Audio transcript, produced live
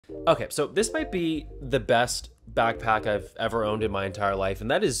Okay, so this might be the best backpack I've ever owned in my entire life, and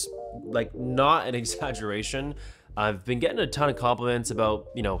that is like not an exaggeration. I've been getting a ton of compliments about,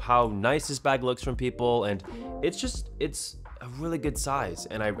 how nice this bag looks from people, and it's a really good size,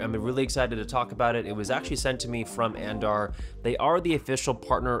 and I'm really excited to talk about it. It was actually sent to me from Andar. They are the official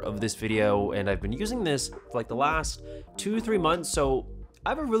partner of this video, and I've been using this for like the last 2-3 months, so I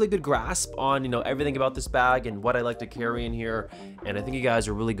have a really good grasp on, everything about this bag and what I like to carry in here, and I think you guys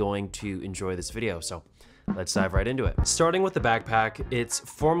are really going to enjoy this video, so let's dive right into it. Starting with the backpack, it's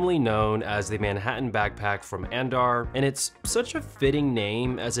formerly known as the Manhattan Backpack from Andar, and it's such a fitting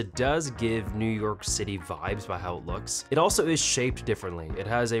name as it does give New York City vibes by how it looks. It also is shaped differently. It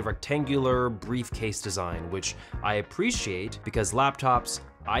has a rectangular briefcase design, which I appreciate because laptops,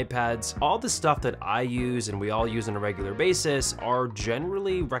 iPads, all the stuff that I use and we all use on a regular basis are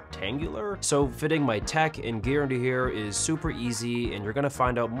generally rectangular. So fitting my tech and gear into here is super easy, and you're gonna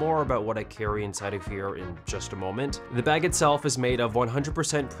find out more about what I carry inside of here in just a moment. The bag itself is made of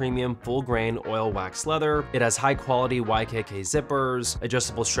 100% premium full grain oil wax leather. It has high quality YKK zippers,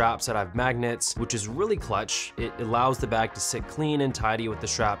 adjustable straps that have magnets, which is really clutch. It allows the bag to sit clean and tidy with the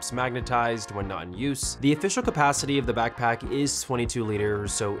straps magnetized when not in use. The official capacity of the backpack is 22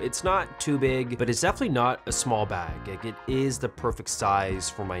 liters, so it's not too big, but it's definitely not a small bag. Like, it is the perfect size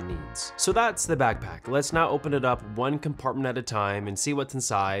for my needs. So that's the backpack. Let's now open it up one compartment at a time and see what's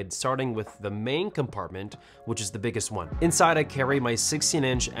inside, starting with the main compartment, which is the biggest one. Inside, I carry my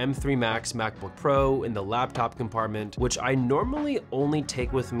 16-inch M3 Max MacBook Pro in the laptop compartment, which I normally only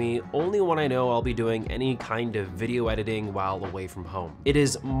take with me only when I know I'll be doing any kind of video editing while away from home. It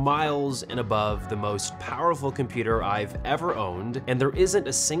is miles and above the most powerful computer I've ever owned, and there isn't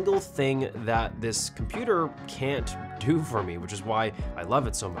a single thing that this computer can't do for me, which is why I love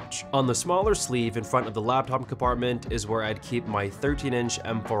it so much. On the smaller sleeve in front of the laptop compartment is where I'd keep my 13-inch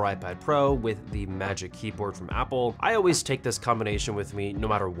M4 iPad Pro with the Magic Keyboard from Apple. I always take this combination with me no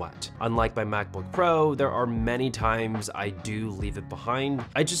matter what. Unlike my MacBook Pro, there are many times I do leave it behind.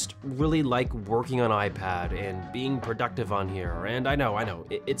 I just really like working on iPad and being productive on here, and I know,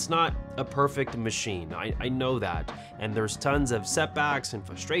 it's not a perfect machine. I know that, and there's tons of setbacks and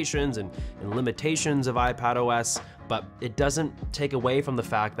frustrations and limitations of iPadOS, but it doesn't take away from the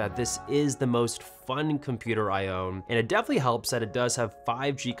fact that this is the most fun computer I own, and it definitely helps that it does have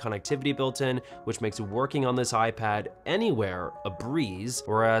 5G connectivity built in, which makes working on this iPad anywhere a breeze,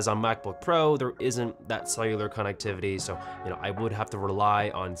 whereas on MacBook Pro, there isn't that cellular connectivity, so I would have to rely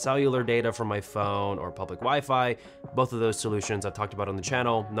on cellular data from my phone or public Wi-Fi. Both of those solutions I've talked about on the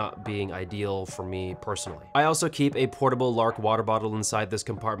channel not being ideal for me personally. I also keep a portable Lark water bottle inside this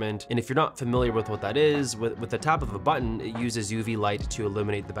compartment, and if you're not familiar with what that is, with the tap of a button, it uses UV light to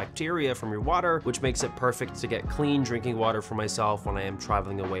eliminate the bacteria from your water, which makes it perfect to get clean drinking water for myself when I am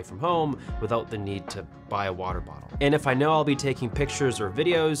traveling away from home without the need to buy a water bottle. And if I know I'll be taking pictures or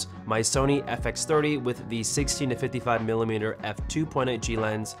videos, my Sony FX30 with the 16-55mm f2.8G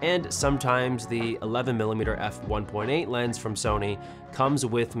lens and sometimes the 11mm f1.8 lens from Sony comes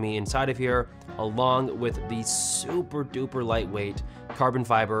with me inside of here, along with the super duper lightweight carbon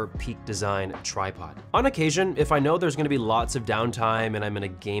fiber Peak Design tripod. On occasion, if I know there's gonna be lots of downtime and I'm in a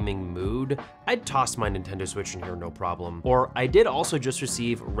gaming mood, I'd toss my Nintendo Switch in here no problem. Or I did also just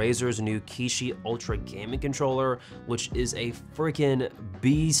receive Razer's new Kishi Ultra gaming controller, which is a freaking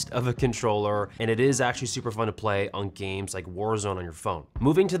beast of a controller, and it is actually super fun to play on games like Warzone on your phone.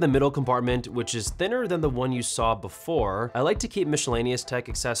 Moving to the middle compartment, which is thinner than the one you saw before, I like to keep miscellaneous tech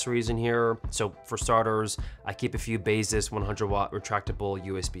accessories in here. So for starters, I keep a few Basis 100-watt retractable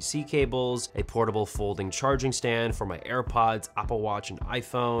USB-C cables, a portable folding charging stand for my AirPods, Apple Watch, and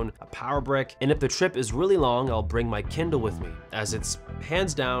iPhone, a power brick, and if the trip is really long, I'll bring my Kindle with me, as it's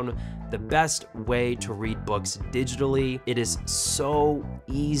hands down the best way to read books digitally. It is so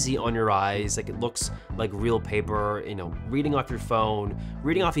easy on your eyes, like it looks like real paper, reading off your phone,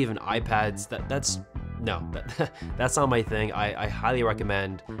 reading off even iPads, that's not my thing. I highly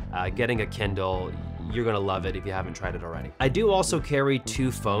recommend getting a Kindle. You're gonna love it if you haven't tried it already. I do also carry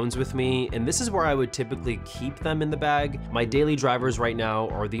 2 phones with me, and this is where I would typically keep them in the bag. My daily drivers right now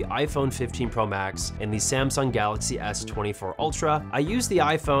are the iPhone 15 Pro Max and the Samsung Galaxy S24 Ultra. I use the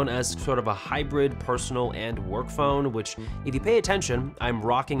iPhone as sort of a hybrid personal and work phone, which if you pay attention, I'm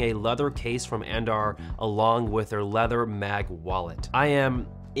rocking a leather case from Andar along with their leather mag wallet. I am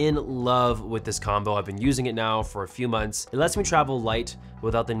in love with this combo. I've been using it now for a few months. It lets me travel light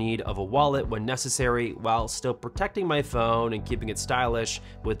without the need of a wallet when necessary, while still protecting my phone and keeping it stylish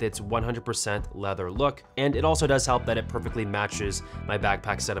with its 100% leather look. And it also does help that it perfectly matches my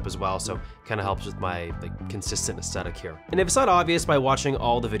backpack setup as well, so kind of helps with my consistent aesthetic here. And if it's not obvious by watching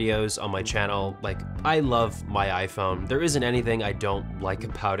all the videos on my channel, I love my iPhone. There isn't anything I don't like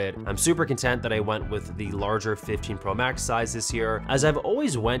about it. I'm super content that I went with the larger 15 Pro Max size this year, as I've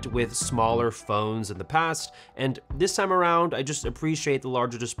always went with smaller phones in the past, and this time around I just appreciate the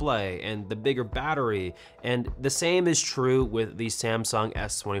larger display and the bigger battery. And the same is true with the Samsung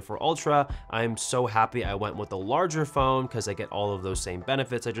S24 Ultra. I'm so happy I went with the larger phone because I get all of those same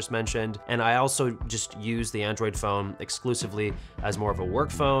benefits I just mentioned. And I also just use the Android phone exclusively as more of a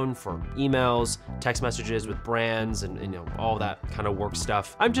work phone for emails, text messages with brands, and all that kind of work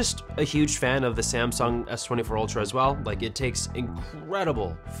stuff. I'm just a huge fan of the Samsung S24 Ultra as well. It takes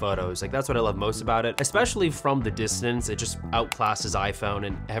incredible photos. That's what I love most about it, especially from the distance. It just outclasses iPhone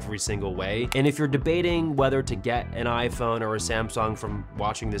in every single way. And if you're debating whether to get an iPhone or a Samsung from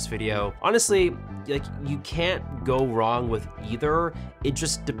watching this video, honestly, you can't go wrong with either. It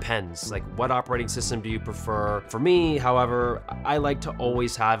just depends. What operating system do you prefer? For me, however, I like to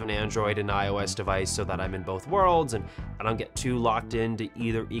always have an Android and iOS device so that I'm in both worlds and I don't get too locked into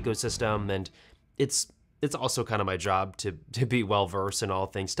either ecosystem. And it's also kind of my job to be well-versed in all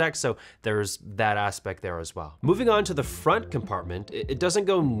things tech, so there's that aspect there as well. Moving on to the front compartment, it doesn't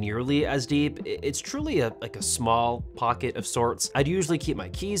go nearly as deep. It's truly a small pocket of sorts. I'd usually keep my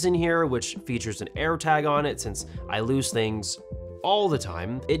keys in here, which features an AirTag on it since I lose things all the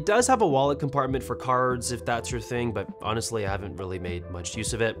time. It does have a wallet compartment for cards if that's your thing, but honestly, I haven't really made much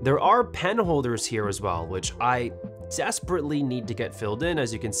use of it. There are pen holders here as well, which I desperately need to get filled in.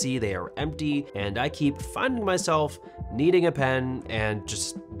 As you can see, they are empty, and I keep finding myself needing a pen and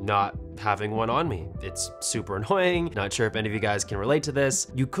just not having one on me. It's super annoying. Not sure if any of you guys can relate to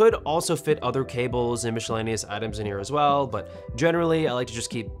this. You could also fit other cables and miscellaneous items in here as well, but generally I like to just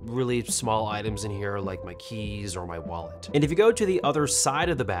keep really small items in here like my keys or my wallet. And if you go to the other side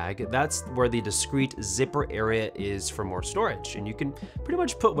of the bag, that's where the discrete zipper area is for more storage. And you can pretty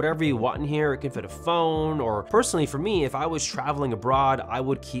much put whatever you want in here. It can fit a phone, or personally for me, if I was traveling abroad, I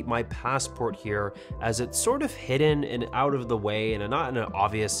would keep my passport here as it's sort of hidden and out of the way and not in an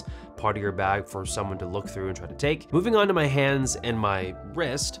obvious part of your bag for someone to look through and try to take. Moving on to my hands and my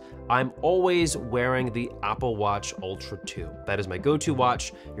wrist, I'm always wearing the Apple Watch Ultra 2. That is my go-to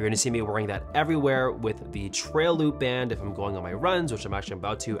watch. You're gonna see me wearing that everywhere with the trail loop band if I'm going on my runs, which I'm actually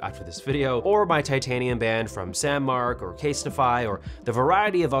about to after this video, or my titanium band from Sandmark or Casetify, or the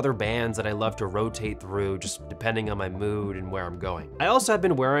variety of other bands that I love to rotate through just depending on my mood and where I'm going. I also have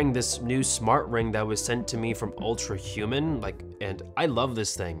been wearing this new smart ring that was sent to me from Ultra Human, and I love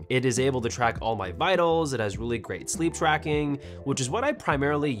this thing. It is able to track all my vitals. It has really great sleep tracking, which is what I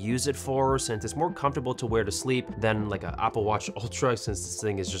primarily use it for, since it's more comfortable to wear to sleep than an Apple Watch Ultra, since this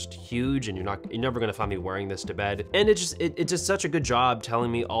thing is just huge and you're never gonna find me wearing this to bed. And it does such a good job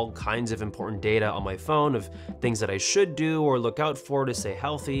telling me all kinds of important data on my phone of things that I should do or look out for to stay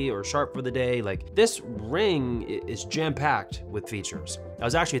healthy or sharp for the day. This ring is jam-packed with features. I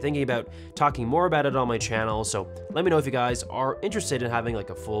was actually thinking about talking more about it on my channel, so let me know if you guys are interested in having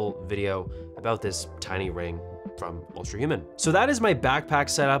a full video about this tiny ring from Ultra Human. So that is my backpack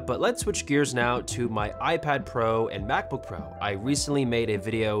setup, but let's switch gears now to my iPad Pro and MacBook Pro. I recently made a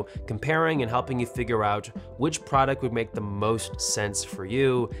video comparing and helping you figure out which product would make the most sense for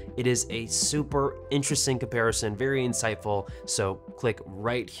you. It is a super interesting comparison, very insightful, so click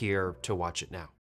right here to watch it now.